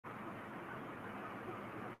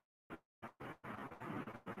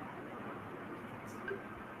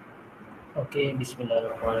Okay,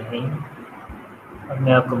 बिस्मिल्लाहिर्रहमानिर्रहीम। अब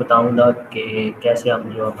मैं आपको बताऊंगा कि कैसे हम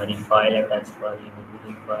जो हमारी फाइल है, टेक्स्ट फाइल या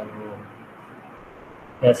वीडियो फाइल, वो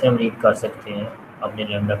कैसे हम रीड कर सकते हैं अपने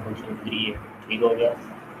लैम्डा फंक्शन के जरिए। ठीक हो गया।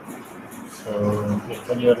 So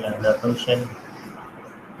open your lambda function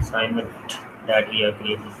assignment that we have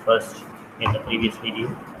created first in the previous video,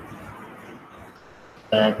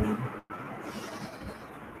 and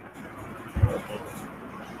okay,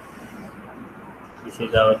 this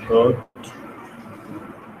is our code.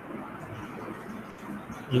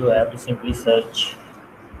 You have to simply search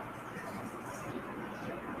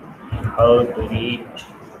how to read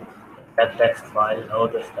that text file, how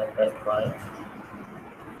to start text file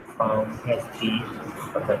from S3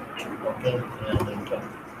 bucket. Okay, and enter.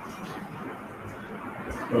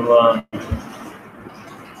 Move on.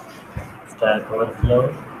 Stack Overflow.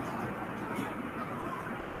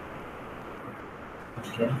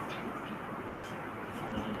 Okay,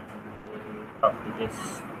 and copy this.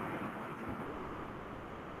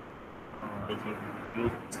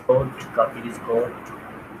 Use this code. Copy this code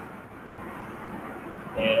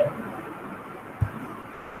here.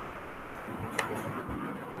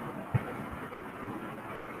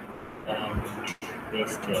 And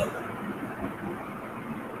paste here.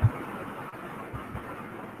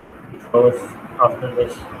 Before, after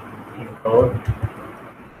this, import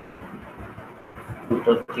 2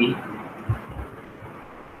 to 3.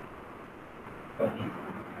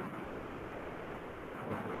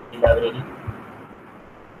 Library,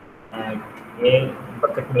 and here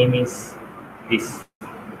bucket name is this.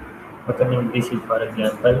 Bucket name this is, for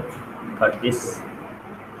example, cut this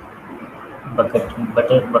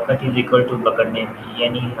bucket is equal to bucket name,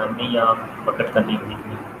 यानी हमने यहाँ bucket का name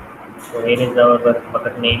लिखना है. So here is our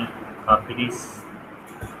bucket name. Copy this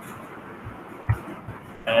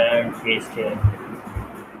and paste here.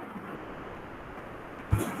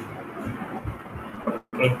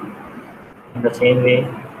 Okay. In the same way,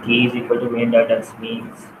 key is equal to main data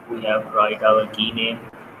means we have to write our key name.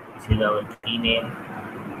 This is our key name.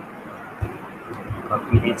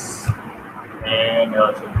 Copy this and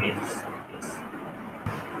also paste this.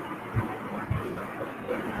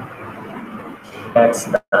 That's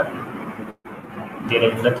done. There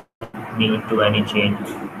is nothing need to any change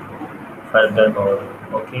furthermore.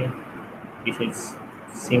 Okay, this is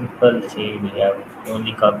simple change. We have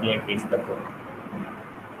only copy and paste the code.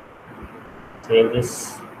 Save this.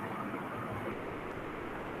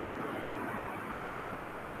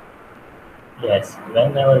 Yes,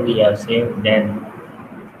 whenever we have saved, then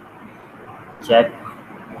check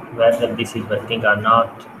whether this is working or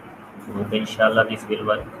not. Hope inshallah this will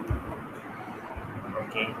work.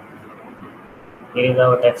 Okay, here is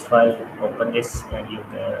our text file. Open this and you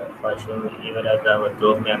can for sure even as our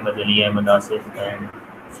group members Ali Ahmed Asif and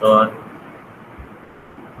so on.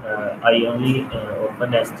 I only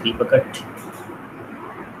open S3 bucket,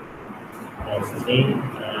 S3,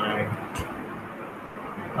 and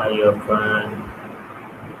I open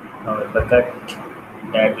our bucket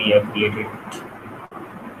that we have created.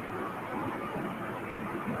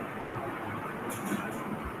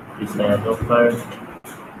 This has opened.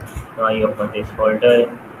 Now I open this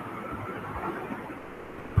folder.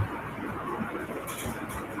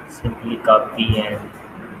 Simply copy and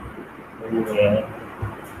move here.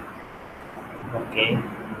 Okay,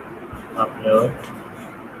 upload.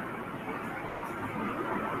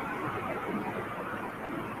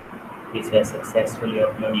 This has successfully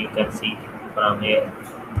uploaded. You can see from here.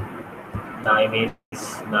 Time is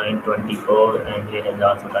 9:24 and here is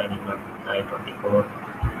also time is 9:24.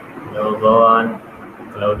 Now go on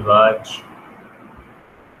CloudWatch.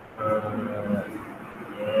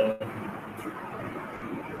 Yeah.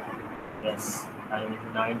 Yes, time is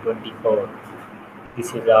 9:24. This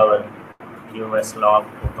is our US log.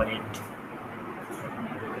 Open it.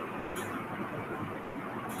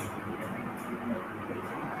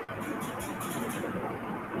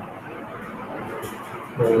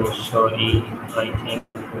 Oh, sorry, I think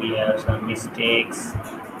we have some mistakes.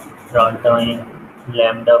 Runtime,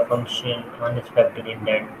 Lambda function, unexpected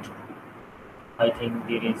intent. I think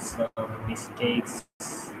there is some mistakes.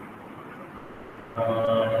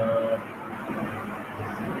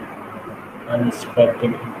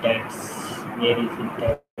 Unexpected intents. Where is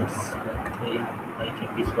intents? Okay, I think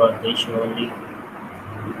this was the issue only.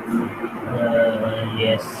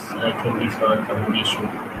 Yes, I think this was the issue.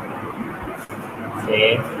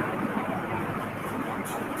 Fair.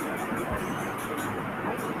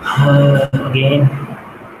 Again,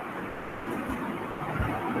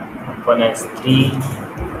 open S3.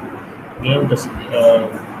 Again,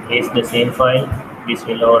 paste the same file. This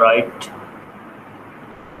will overwrite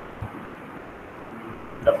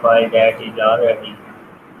the file that is already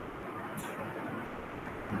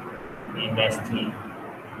in S3.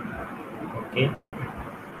 Okay,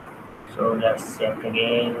 so let's check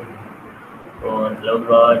again on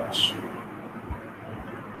CloudWatch.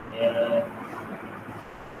 Yeah,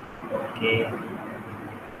 okay,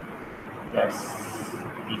 let's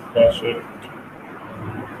refresh it.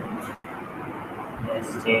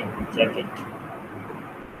 Let's check it.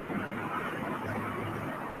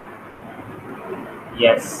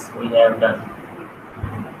 Yes, we have done.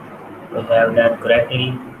 We have done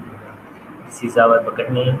correctly. This is our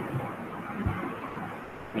bucket name,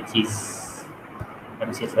 which is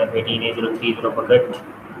MCSF 18030 bucket.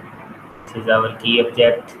 This is our key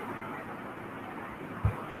object.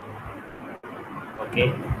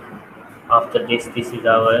 Okay. After this is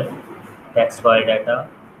our text file data.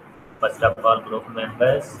 First of all, group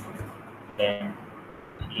members, then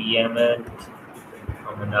element,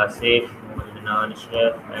 Muhammad Asif, Muhammad Adnan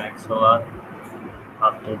Chef, and so on.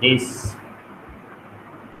 After this,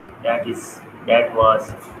 that is that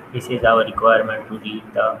was this is our requirement to read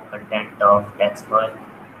the content of text file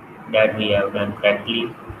that we have done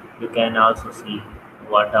correctly. You can also see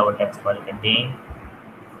what our text file contains.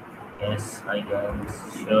 Yes, I can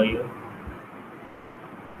show you.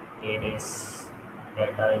 Here is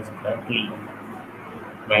data is correctly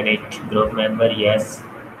managed. Group member, yes,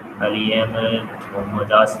 Ali Ahmed, Muhammad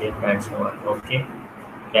Asif, and so on. Okay,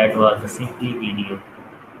 that was a simple video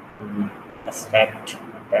to extract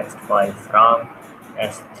text file from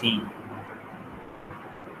S3.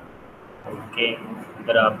 Okay,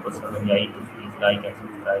 अगर आपको समझ आई तो please like and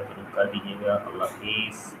subscribe जरूर कर दीजिएगा। अल्लाह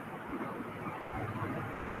हाफिज़।